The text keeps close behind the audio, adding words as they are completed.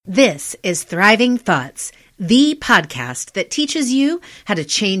This is Thriving Thoughts, the podcast that teaches you how to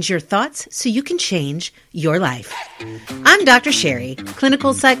change your thoughts so you can change your life. I'm Dr. Sherry,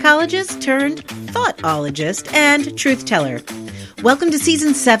 clinical psychologist turned thoughtologist and truth teller. Welcome to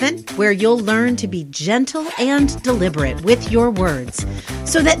Season 7, where you'll learn to be gentle and deliberate with your words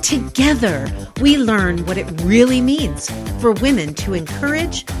so that together we learn what it really means for women to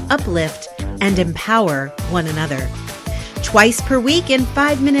encourage, uplift, and empower one another. Twice per week in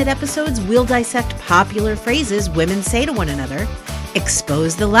 5-minute episodes, we'll dissect popular phrases women say to one another,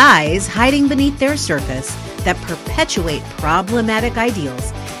 expose the lies hiding beneath their surface that perpetuate problematic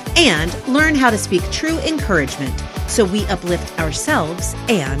ideals, and learn how to speak true encouragement so we uplift ourselves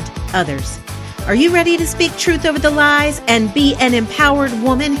and others. Are you ready to speak truth over the lies and be an empowered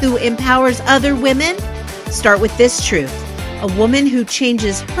woman who empowers other women? Start with this truth. A woman who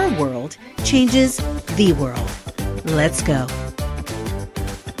changes her world changes the world. Let's go.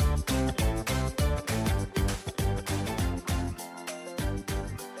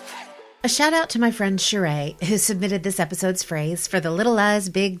 A shout out to my friend Sheree, who submitted this episode's phrase for the Little Lies,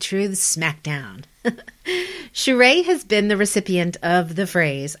 Big Truths Smackdown. Sheree has been the recipient of the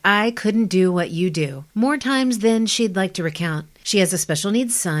phrase, I couldn't do what you do, more times than she'd like to recount. She has a special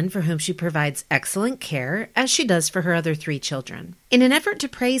needs son for whom she provides excellent care, as she does for her other 3 children. In an effort to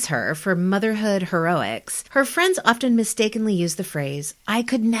praise her for motherhood heroics, her friends often mistakenly use the phrase, I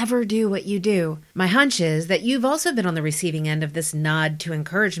could never do what you do. My hunch is that you've also been on the receiving end of this nod to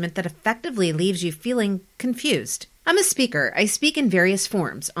encouragement that effectively leaves you feeling confused. I'm a speaker. I speak in various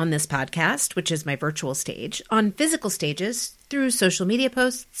forms on this podcast, which is my virtual stage, on physical stages, through social media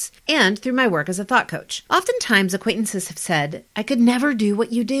posts, and through my work as a thought coach. Oftentimes, acquaintances have said, I could never do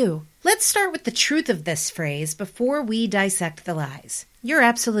what you do. Let's start with the truth of this phrase before we dissect the lies. You're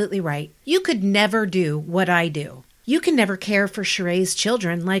absolutely right. You could never do what I do. You can never care for Sheree's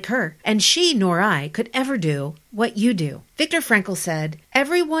children like her, and she nor I could ever do what you do. Viktor Frankl said,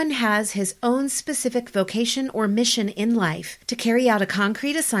 everyone has his own specific vocation or mission in life to carry out a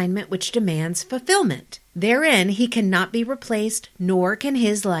concrete assignment which demands fulfillment. Therein he cannot be replaced, nor can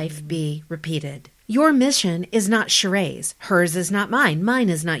his life be repeated. Your mission is not Sheree's. Hers is not mine. Mine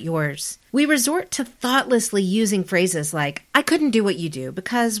is not yours. We resort to thoughtlessly using phrases like, I couldn't do what you do,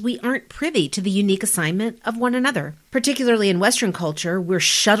 because we aren't privy to the unique assignment of one another. Particularly in Western culture, we're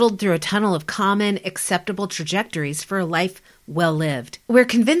shuttled through a tunnel of common, acceptable trajectories for a life well lived. We're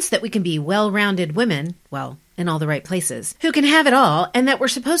convinced that we can be well-rounded women, in all the right places, who can have it all, and that we're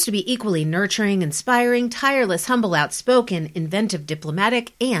supposed to be equally nurturing, inspiring, tireless, humble, outspoken, inventive,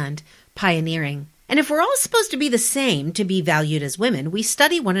 diplomatic, and pioneering. And if we're all supposed to be the same to be valued as women, we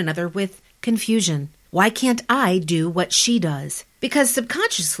study one another with confusion. Why can't I do what she does? Because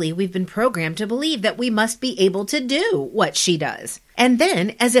subconsciously we've been programmed to believe that we must be able to do what she does. And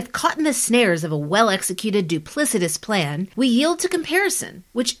then, as if caught in the snares of a well-executed duplicitous plan, we yield to comparison,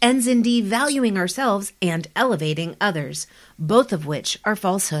 which ends in devaluing ourselves and elevating others, both of which are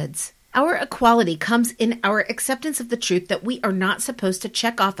falsehoods. Our equality comes in our acceptance of the truth that we are not supposed to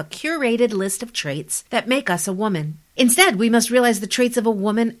check off a curated list of traits that make us a woman. Instead, we must realize the traits of a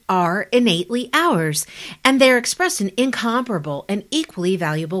woman are innately ours, and they are expressed in incomparable and equally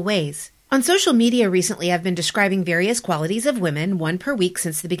valuable ways. On social media recently, I've been describing various qualities of women, 1 per week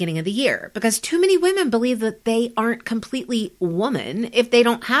since the beginning of the year, because too many women believe that they aren't completely woman if they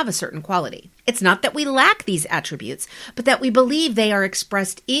don't have a certain quality. It's not that we lack these attributes, but that we believe they are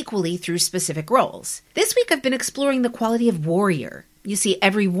expressed equally through specific roles. This week, I've been exploring the quality of warrior. You see,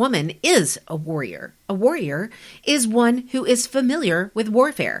 every woman is a warrior. A warrior is one who is familiar with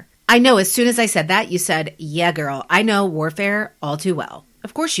warfare. I know as soon as I said that, you said, yeah, girl, I know warfare all too well.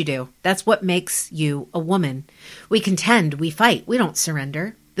 Of course you do. That's what makes you a woman. We contend, we fight, we don't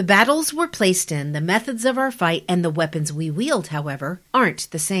surrender. The battles we're placed in, the methods of our fight, and the weapons we wield, however, aren't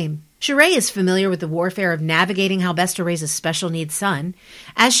the same. Sheree is familiar with the warfare of navigating how best to raise a special needs son,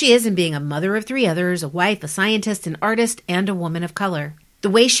 as she is in being a mother of 3 others, a wife, a scientist, an artist, and a woman of color. The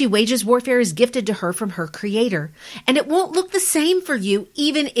way she wages warfare is gifted to her from her creator, and it won't look the same for you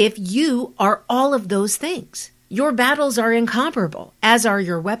even if you are all of those things. Your battles are incomparable, as are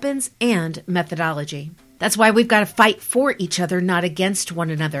your weapons and methodology. That's why we've got to fight for each other, not against one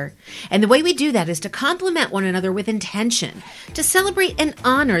another. And the way we do that is to complement one another with intention, to celebrate and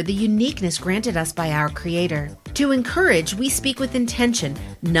honor the uniqueness granted us by our Creator. To encourage, we speak with intention,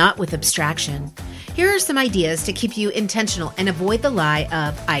 not with abstraction. Here are some ideas to keep you intentional and avoid the lie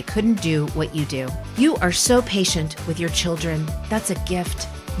of, I couldn't do what you do. You are so patient with your children. That's a gift.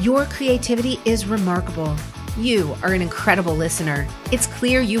 Your creativity is remarkable. You are an incredible listener. It's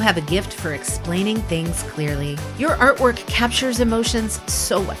clear you have a gift for explaining things clearly. Your artwork captures emotions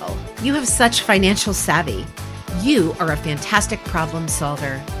so well. You have such financial savvy. You are a fantastic problem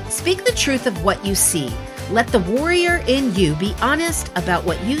solver. Speak the truth of what you see. Let the warrior in you be honest about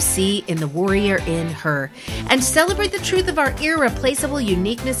what you see in the warrior in her. And celebrate the truth of our irreplaceable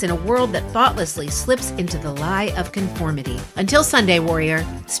uniqueness in a world that thoughtlessly slips into the lie of conformity. Until Sunday, warrior,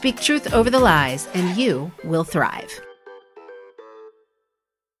 speak truth over the lies and you will thrive.